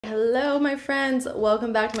Hello my friends,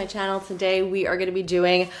 welcome back to my channel. Today we are going to be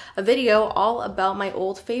doing a video all about my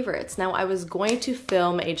old favorites. Now I was going to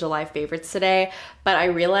film a July favorites today, but I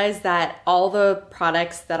realized that all the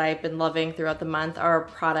products that I've been loving throughout the month are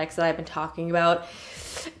products that I've been talking about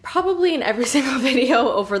probably in every single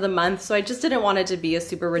video over the month, so I just didn't want it to be a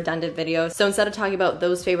super redundant video. So instead of talking about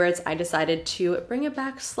those favorites, I decided to bring it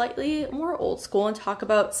back slightly more old school and talk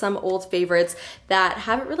about some old favorites that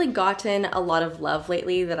haven't really gotten a lot of love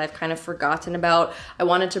lately, that I've kind of forgotten about. I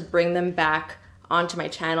wanted to bring them back onto my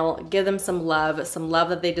channel, give them some love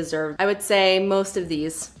that they deserve. I would say most of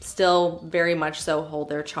these still very much so hold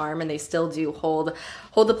their charm, and they still do hold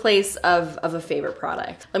the place of a favorite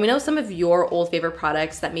product. Let me know some of your old favorite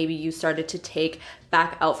products that maybe you started to take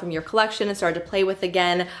back out from your collection and started to play with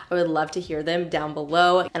again. I would love to hear them down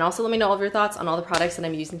below. And also let me know all of your thoughts on all the products that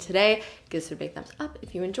I'm using today. Give us a big thumbs up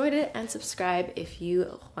if you enjoyed it, and subscribe if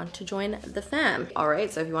you want to join the fam. All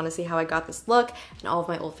right, so if you want to see how I got this look and all of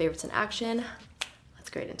my old favorites in action,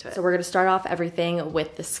 great into it. So we're gonna start off everything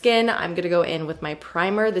with the skin. I'm gonna go in with my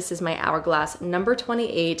primer. This is my Hourglass number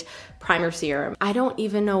 28 primer serum. I don't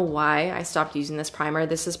even know why I stopped using this primer.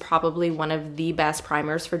 This is probably one of the best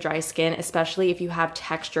primers for dry skin, especially if you have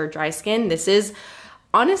textured dry skin. This is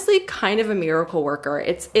honestly kind of a miracle worker.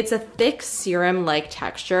 It's a thick serum-like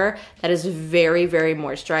texture that is very, very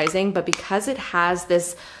moisturizing, but because it has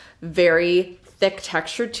this very thick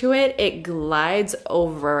texture to it, it glides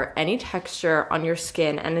over any texture on your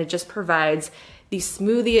skin, and it just provides the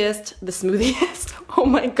smoothest, oh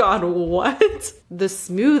my god, what? The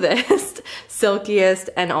smoothest, silkiest,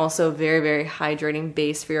 and also very, very hydrating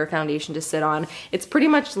base for your foundation to sit on. It's pretty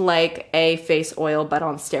much like a face oil, but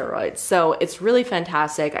on steroids. So it's really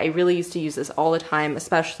fantastic. I really used to use this all the time,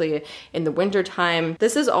 especially in the winter time.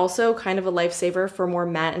 This is also kind of a lifesaver for more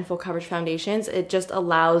matte and full coverage foundations. It just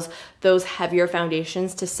allows those heavier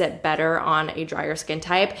foundations to sit better on a drier skin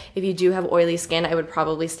type. If you do have oily skin, I would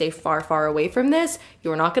probably stay far, far away from this.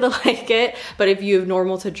 You're not gonna like it, but if you have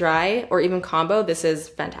normal to dry or even combo, this is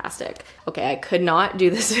fantastic. Okay, I could not do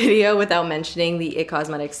this video without mentioning the It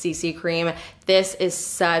Cosmetics CC cream. This is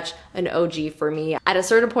such an OG for me. At a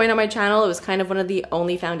certain point on my channel, it was kind of one of the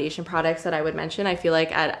only foundation products that I would mention. I feel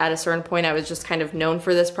like at a certain point, I was just kind of known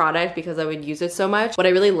for this product because I would use it so much. What I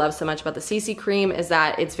really love so much about the CC cream is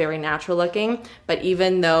that it's very natural looking, but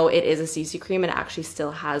even though it is a CC cream, it actually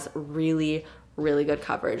still has really good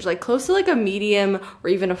coverage, like close to like a medium or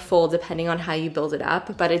even a full, depending on how you build it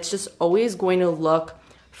up, but it's just always going to look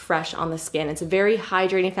fresh on the skin. It's a very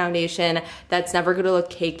hydrating foundation that's never going to look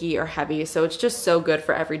cakey or heavy, so it's just so good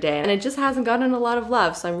for every day, and it just hasn't gotten a lot of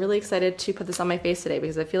love, so I'm really excited to put this on my face today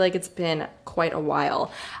because I feel like it's been quite a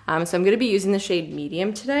while. So I'm going to be using the shade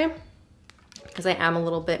medium today because I am a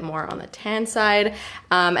little bit more on the tan side,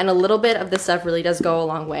 and a little bit of this stuff really does go a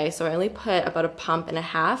long way, so I only put about a pump and a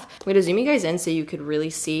half. I'm gonna zoom you guys in so you could really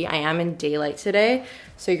see. I am in daylight today,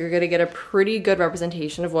 so you're gonna get a pretty good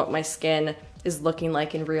representation of what my skin is looking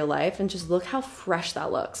like in real life, and just look how fresh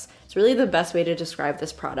that looks. It's really the best way to describe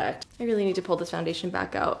this product. I really need to pull this foundation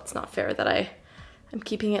back out. It's not fair that I'm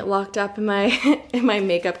keeping it locked up in my in my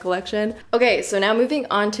makeup collection. Okay, so now moving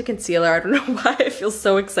on to concealer. I don't know why I feel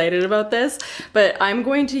so excited about this, but I'm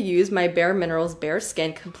going to use my Bare Minerals Bare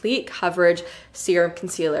Skin Complete Coverage Serum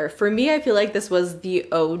Concealer. For me, I feel like this was the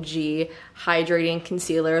OG hydrating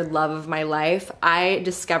concealer love of my life. I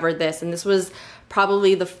discovered this, and this was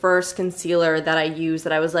probably the first concealer that I used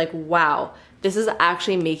that I was like, wow, this is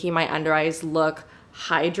actually making my under eyes look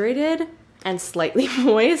hydrated and slightly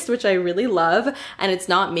moist, which I really love, and it's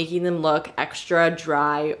not making them look extra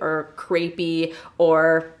dry or crepey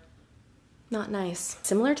or not nice.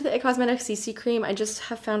 Similar to the It Cosmetics CC cream, I just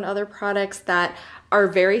have found other products that are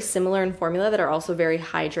very similar in formula that are also very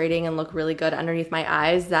hydrating and look really good underneath my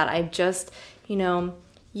eyes that I've just, you know,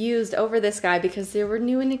 used over this guy because they were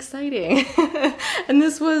new and exciting. And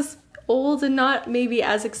this was old and not maybe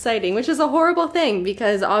as exciting, which is a horrible thing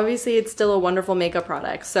because obviously it's still a wonderful makeup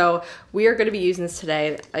product. So we are going to be using this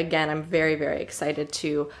today. Again, I'm very, very excited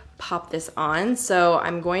to pop this on. So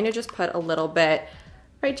I'm going to just put a little bit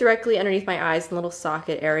right directly underneath my eyes in the little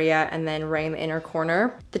socket area, and then right in the inner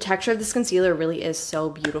corner. The texture of this concealer really is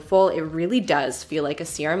so beautiful. It really does feel like a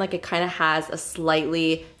serum. Like it kind of has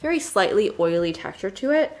a very slightly oily texture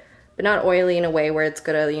to it, but not oily in a way where it's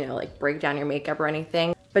gonna, you know, like break down your makeup or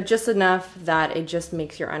anything, but just enough that it just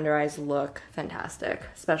makes your under eyes look fantastic,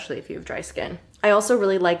 especially if you have dry skin. I also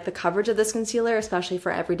really like the coverage of this concealer, especially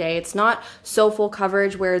for everyday. It's not so full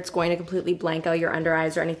coverage where it's going to completely blank out your under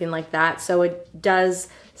eyes or anything like that, so it does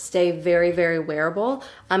stay very, very wearable.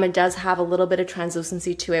 It does have a little bit of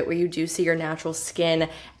translucency to it where you do see your natural skin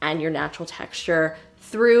and your natural texture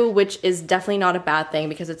through, which is definitely not a bad thing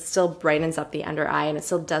because it still brightens up the under eye and it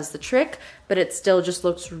still does the trick, but it still just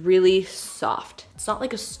looks really soft. It's not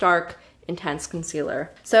like a stark, intense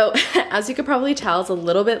concealer. So as you could probably tell, it's a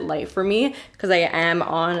little bit light for me because I am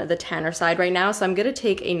on the tanner side right now. So I'm gonna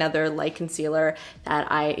take another light concealer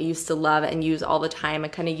that I used to love and use all the time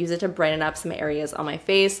and kind of use it to brighten up some areas on my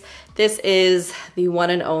face. This is the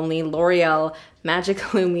one and only L'Oreal Magic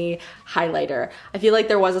Lumi highlighter. I feel like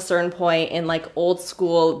there was a certain point in like old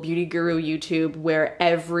school beauty guru YouTube where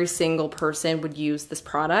every single person would use this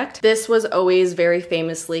product. This was always very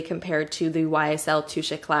famously compared to the YSL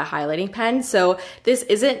Touche Eclat highlighting pen. So this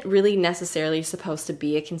isn't really necessarily supposed to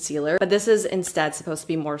be a concealer, but this is instead supposed to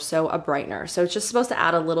be more so a brightener. So it's just supposed to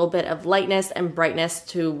add a little bit of lightness and brightness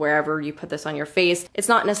to wherever you put this on your face. It's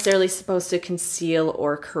not necessarily supposed to conceal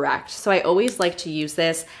or correct. So I always like to use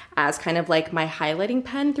this as kind of like my highlighting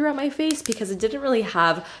pen throughout my face because it didn't really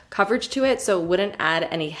have coverage to it, so it wouldn't add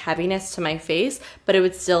any heaviness to my face, but it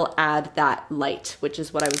would still add that light, which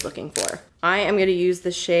is what I was looking for. I am gonna use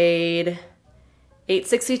the shade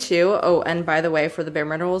 862. Oh, and by the way, for the Bare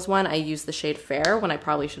Minerals one, I used the shade Fair when I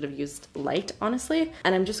probably should have used light, honestly.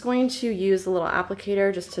 And I'm just going to use a little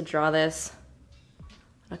applicator just to draw this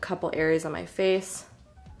in a couple areas on my face.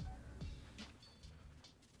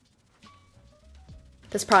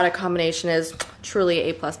 This product combination is truly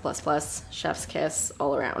A+++, chef's kiss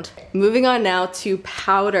all around. Moving on now to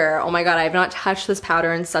powder. Oh my God, I have not touched this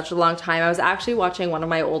powder in such a long time. I was actually watching one of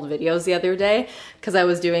my old videos the other day because I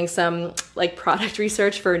was doing some like product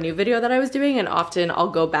research for a new video that I was doing, and often I'll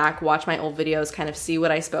go back, watch my old videos, kind of see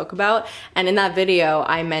what I spoke about. And in that video,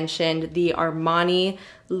 I mentioned the Armani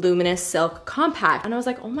Luminous Silk Compact. And I was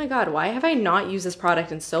like, oh my God, why have I not used this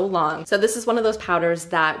product in so long? So this is one of those powders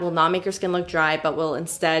that will not make your skin look dry, but will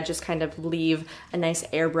instead just kind of leave a nice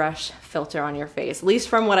airbrush filter on your face, at least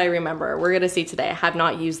from what I remember. We're gonna see today. I have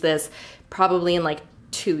not used this probably in like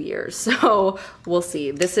 2 years, so we'll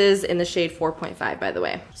see. This is in the shade 4.5, by the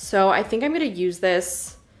way. So I think I'm gonna use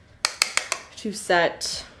this to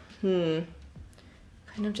set, kind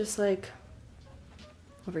of just like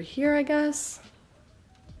over here, I guess,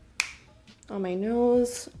 on my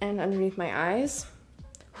nose and underneath my eyes.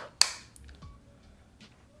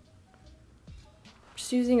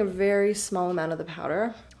 Just using a very small amount of the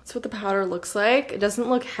powder. That's what the powder looks like. It doesn't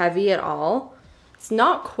look heavy at all. It's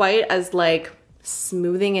not quite as like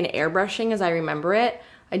smoothing and airbrushing as I remember it.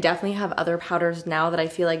 I definitely have other powders now that I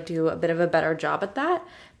feel like do a bit of a better job at that.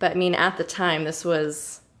 But I mean, at the time, this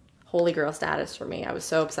was holy grail status for me. I was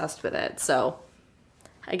so obsessed with it. So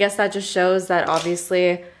I guess that just shows that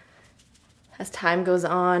obviously as time goes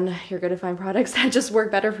on, you're gonna find products that just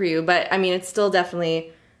work better for you. But I mean, it's still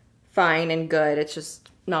definitely fine and good. It's just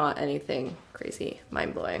not anything crazy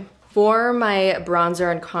mind-blowing. For my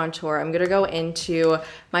bronzer and contour, I'm gonna go into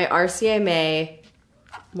my RCMA,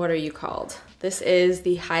 what are you called? This is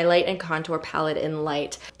the Highlight and Contour Palette in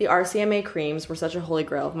Light. The RCMA creams were such a holy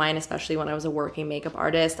grail of mine, especially when I was a working makeup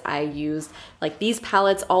artist. I used like these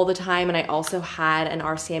palettes all the time, and I also had an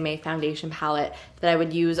RCMA foundation palette that I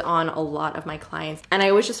would use on a lot of my clients. And I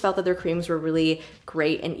always just felt that their creams were really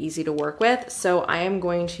great and easy to work with. So I am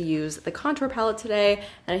going to use the contour palette today,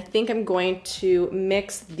 and I think I'm going to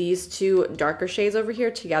mix these two darker shades over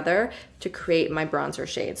here together to create my bronzer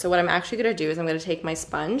shade. So what I'm actually gonna do is I'm gonna take my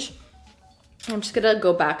sponge, I'm just gonna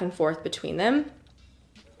go back and forth between them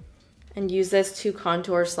and use this to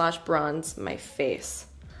contour slash bronze my face.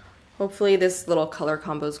 Hopefully this little color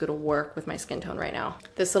combo is gonna work with my skin tone right now.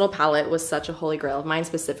 This little palette was such a holy grail of mine,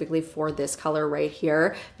 specifically for this color right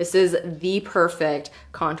here. This is the perfect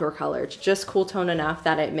contour color. It's just cool tone enough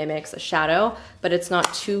that it mimics a shadow, but it's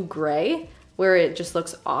not too gray where it just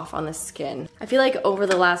looks off on the skin. I feel like over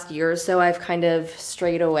the last year or so, I've kind of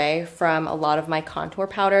strayed away from a lot of my contour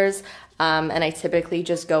powders. And I typically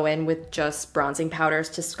just go in with just bronzing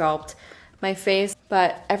powders to sculpt my face.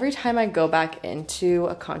 But every time I go back into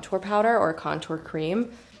a contour powder or a contour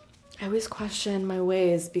cream, I always question my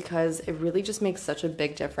ways because it really just makes such a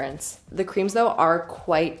big difference. The creams though are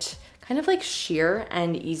quite kind of like sheer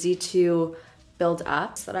and easy to build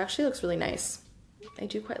up. So that actually looks really nice. I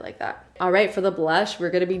do quite like that. All right, for the blush, we're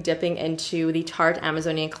gonna be dipping into the Tarte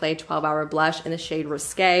Amazonian Clay 12-Hour Blush in the shade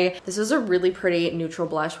Risque. This is a really pretty neutral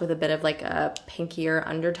blush with a bit of like a pinkier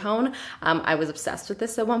undertone. I was obsessed with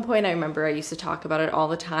this at one point. I remember I used to talk about it all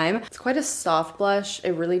the time. It's quite a soft blush.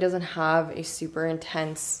 It really doesn't have a super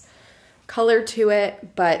intense color to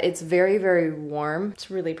it, but it's very, very warm. It's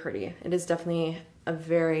really pretty. It is definitely a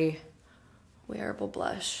very wearable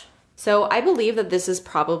blush. So I believe that this is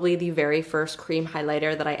probably the very first cream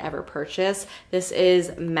highlighter that I ever purchased. This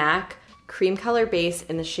is MAC cream color base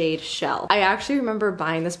in the shade Shell. I actually remember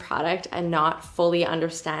buying this product and not fully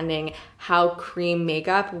understanding how cream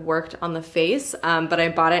makeup worked on the face, but I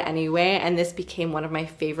bought it anyway, and this became one of my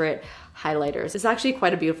favorite highlighters. It's actually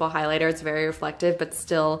quite a beautiful highlighter. It's very reflective, but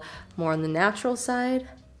still more on the natural side.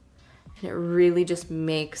 And it really just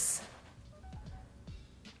makes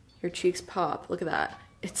your cheeks pop. Look at that.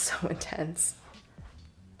 It's so intense.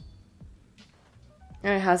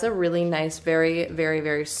 And it has a really nice, very, very,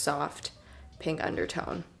 very soft pink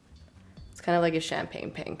undertone. It's kind of like a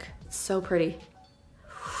champagne pink. It's so pretty.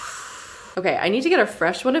 Okay, I need to get a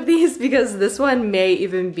fresh one of these because this one may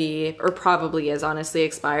even be, or probably is honestly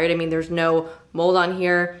expired. I mean, there's no mold on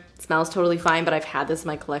here. It smells totally fine, but I've had this in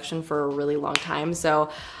my collection for a really long time. So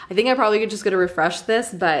I think I probably could just go to refresh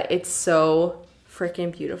this, but it's so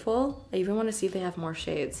freaking beautiful. I even want to see if they have more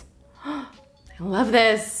shades. I love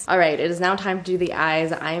this. All right, it is now time to do the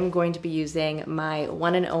eyes. I am going to be using my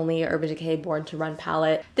one and only Urban Decay Born to Run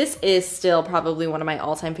palette. This is still probably one of my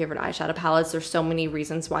all-time favorite eyeshadow palettes. There's so many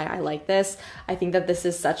reasons why I like this. I think that this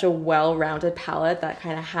is such a well-rounded palette that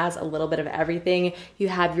kind of has a little bit of everything. You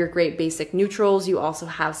have your great basic neutrals. You also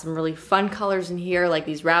have some really fun colors in here, like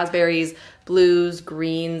these raspberries, blues,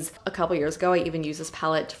 greens. A couple years ago, I even used this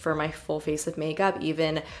palette for my full face of makeup,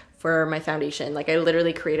 even for my foundation. Like I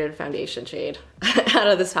literally created a foundation shade out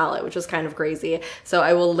of this palette, which was kind of crazy. So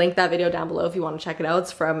I will link that video down below if you want to check it out.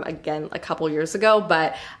 It's from, again, a couple years ago,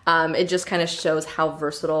 but it just kind of shows how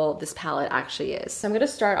versatile this palette actually is. So I'm gonna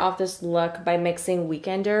start off this look by mixing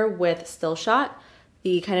Weekender with Still Shot,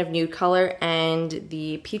 the kind of nude color and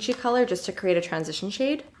the peachy color, just to create a transition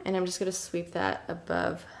shade. And I'm just gonna sweep that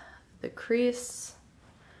above the crease.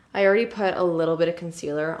 I already put a little bit of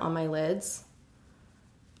concealer on my lids,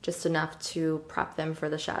 just enough to prep them for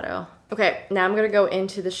the shadow. Okay, now I'm gonna go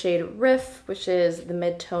into the shade Riff, which is the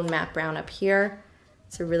mid-tone matte brown up here.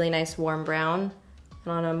 It's a really nice warm brown.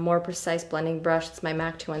 And on a more precise blending brush, it's my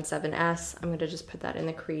MAC 217S. I'm gonna just put that in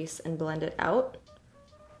the crease and blend it out.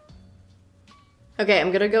 Okay,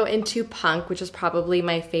 I'm gonna go into Punk, which is probably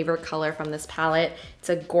my favorite color from this palette. It's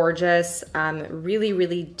a gorgeous, really,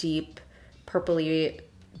 really deep purpley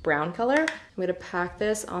brown color. I'm gonna pack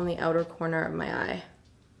this on the outer corner of my eye,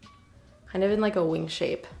 kind of in like a wing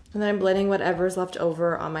shape. And then I'm blending whatever's left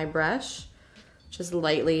over on my brush, just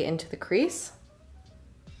lightly into the crease.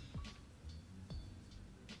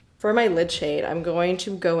 For my lid shade, I'm going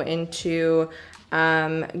to go into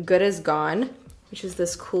Good As Gone, which is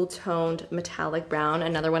this cool toned metallic brown,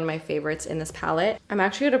 another one of my favorites in this palette. I'm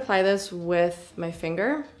actually gonna apply this with my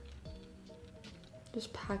finger.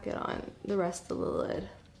 Just pack it on the rest of the lid.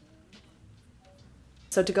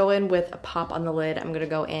 So to go in with a pop on the lid, I'm gonna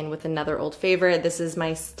go in with another old favorite. This is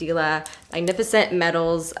my Stila Magnificent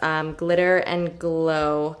Metals Glitter and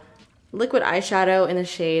Glow liquid eyeshadow in the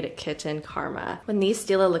shade Kitten Karma. When these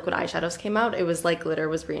Stila liquid eyeshadows came out, it was like glitter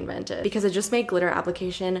was reinvented because it just made glitter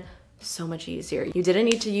application so much easier. You didn't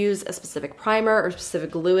need to use a specific primer or specific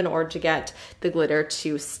glue in order to get the glitter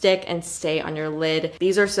to stick and stay on your lid.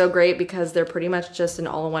 These are so great because they're pretty much just an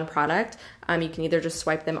all-in-one product. You can either just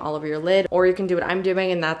swipe them all over your lid, or you can do what I'm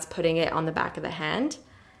doing, and that's putting it on the back of the hand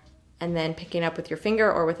and then picking it up with your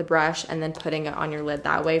finger or with a brush and then putting it on your lid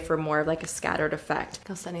that way for more of like a scattered effect. Look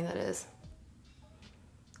how stunning that is.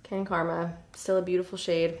 Kitten Karma, still a beautiful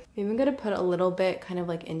shade. I'm even gonna put a little bit kind of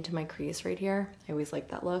like into my crease right here. I always like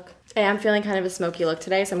that look. I am feeling kind of a smoky look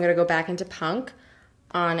today, so I'm gonna go back into Punk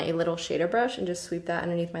on a little shader brush and just sweep that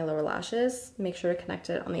underneath my lower lashes. Make sure to connect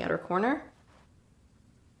it on the outer corner.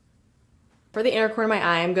 For the inner corner of my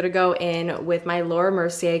eye, I'm gonna go in with my Laura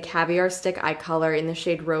Mercier Caviar Stick Eye Color in the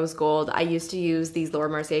shade Rose Gold. I used to use these Laura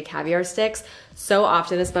Mercier Caviar Sticks so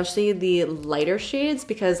often, especially the lighter shades,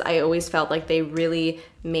 because I always felt like they really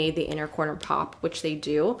made the inner corner pop, which they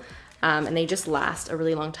do. And they just last a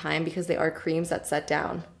really long time because they are creams that set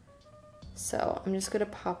down. So I'm just gonna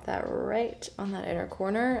pop that right on that inner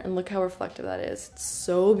corner, and look how reflective that is. It's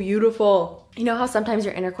so beautiful. You know how sometimes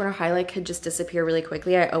your inner corner highlight could just disappear really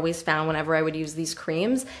quickly? I always found whenever I would use these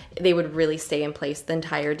creams, they would really stay in place the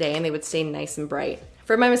entire day and they would stay nice and bright.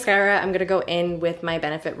 For my mascara, I'm gonna go in with my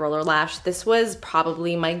Benefit Roller Lash. This was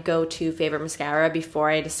probably my go-to favorite mascara before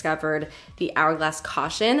I discovered the Hourglass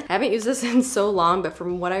Caution. I haven't used this in so long, but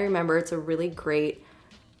from what I remember, it's a really great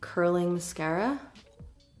curling mascara.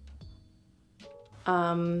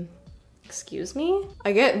 Excuse me?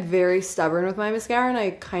 I get very stubborn with my mascara, and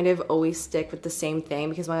I kind of always stick with the same thing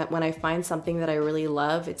because when I find something that I really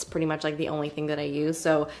love, it's pretty much like the only thing that I use.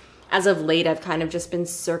 So as of late, I've kind of just been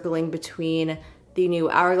circling between the new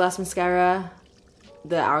Hourglass mascara,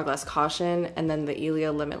 the Hourglass Caution, and then the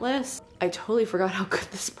Ilia Limitless. I totally forgot how good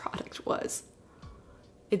this product was.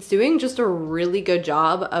 It's doing just a really good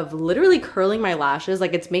job of literally curling my lashes.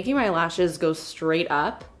 Like, it's making my lashes go straight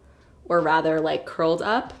up, or rather like curled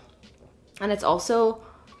up. And it's also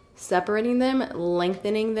separating them,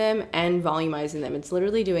 lengthening them, and volumizing them. It's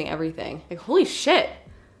literally doing everything. Like, holy shit.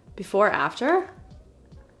 Before, after?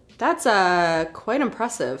 That's quite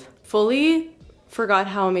impressive. Fully forgot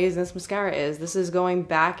how amazing this mascara is. This is going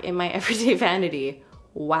back in my everyday vanity.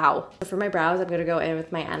 Wow. For my brows, I'm gonna go in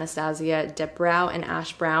with my Anastasia Dip Brow in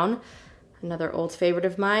Ash Brown. Another old favorite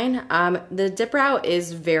of mine. The Dip Brow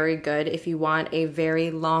is very good if you want a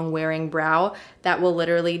very long wearing brow that will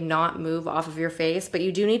literally not move off of your face, but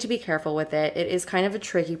you do need to be careful with it. It is kind of a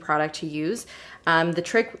tricky product to use. The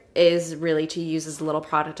trick is really to use as little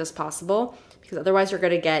product as possible, because otherwise you're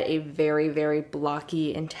gonna get a very, very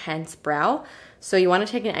blocky, intense brow. So you wanna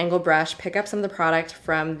take an angled brush, pick up some of the product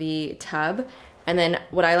from the tub, and then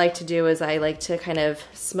what I like to do is I like to kind of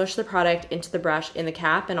smush the product into the brush in the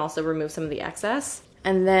cap and also remove some of the excess.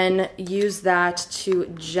 And then use that to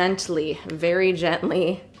gently, very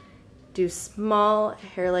gently, do small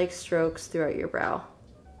hair-like strokes throughout your brow.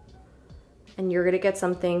 And you're gonna get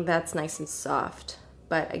something that's nice and soft.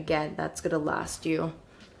 But again, that's gonna last you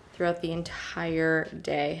throughout the entire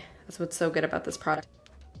day. That's what's so good about this product.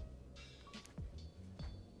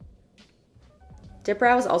 Dip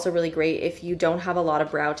Brow is also really great if you don't have a lot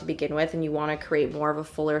of brow to begin with and you want to create more of a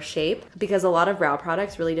fuller shape, because a lot of brow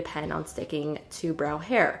products really depend on sticking to brow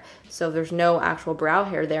hair. So if there's no actual brow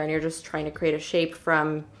hair there and you're just trying to create a shape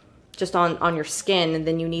from just on your skin, and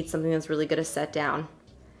then you need something that's really gonna set down.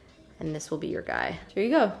 And this will be your guy. Here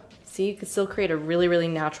you go. See, you can still create a really, really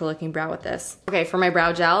natural looking brow with this. Okay, for my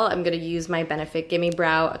brow gel, I'm gonna use my Benefit Gimme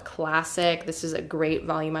Brow, a classic. This is a great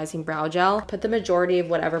volumizing brow gel. Put the majority of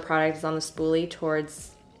whatever product is on the spoolie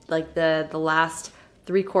towards like the last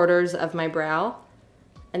 3/4 of my brow.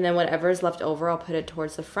 And then whatever is left over, I'll put it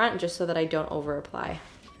towards the front just so that I don't over apply.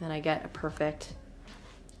 And then I get a perfect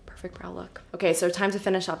brow look. Okay, so time to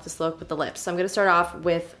finish off this look with the lips. So I'm gonna start off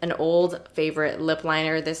with an old favorite lip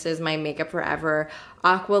liner. This is my Makeup Forever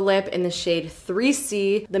Aqua Lip in the shade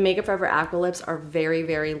 3C. The Makeup Forever Aqua Lips are very,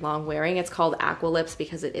 very long wearing. It's called Aqua Lips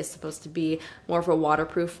because it is supposed to be more of a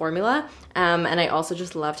waterproof formula. And I also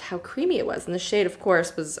just loved how creamy it was. And the shade, of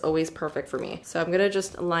course, was always perfect for me. So I'm gonna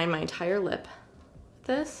just line my entire lip with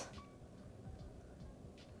this.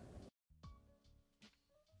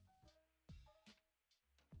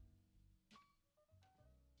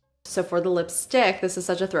 So for the lipstick, this is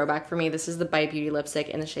such a throwback for me. This is the By Beauty lipstick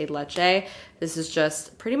in the shade Leche. This is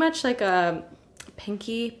just pretty much like a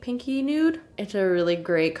pinky nude. It's a really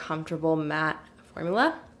great, comfortable matte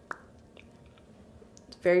formula.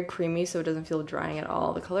 It's very creamy, so it doesn't feel drying at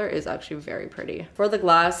all. The color is actually very pretty. For the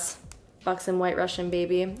gloss, Buxom White Russian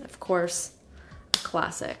Baby, of course, a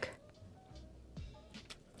classic.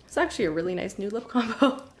 It's actually a really nice nude lip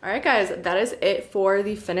combo. All right, guys, that is it for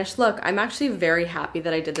the finished look. I'm actually very happy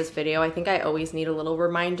that I did this video. I think I always need a little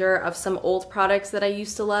reminder of some old products that I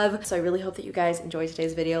used to love. So I really hope that you guys enjoyed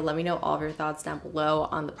today's video. Let me know all of your thoughts down below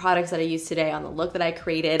on the products that I used today, on the look that I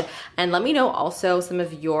created. And let me know also some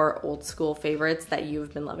of your old school favorites that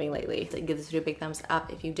you've been loving lately. So give this video a big thumbs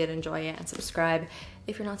up if you did enjoy it, and subscribe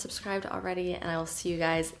if you're not subscribed already. And I will see you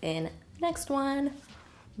guys in the next one.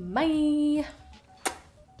 Bye.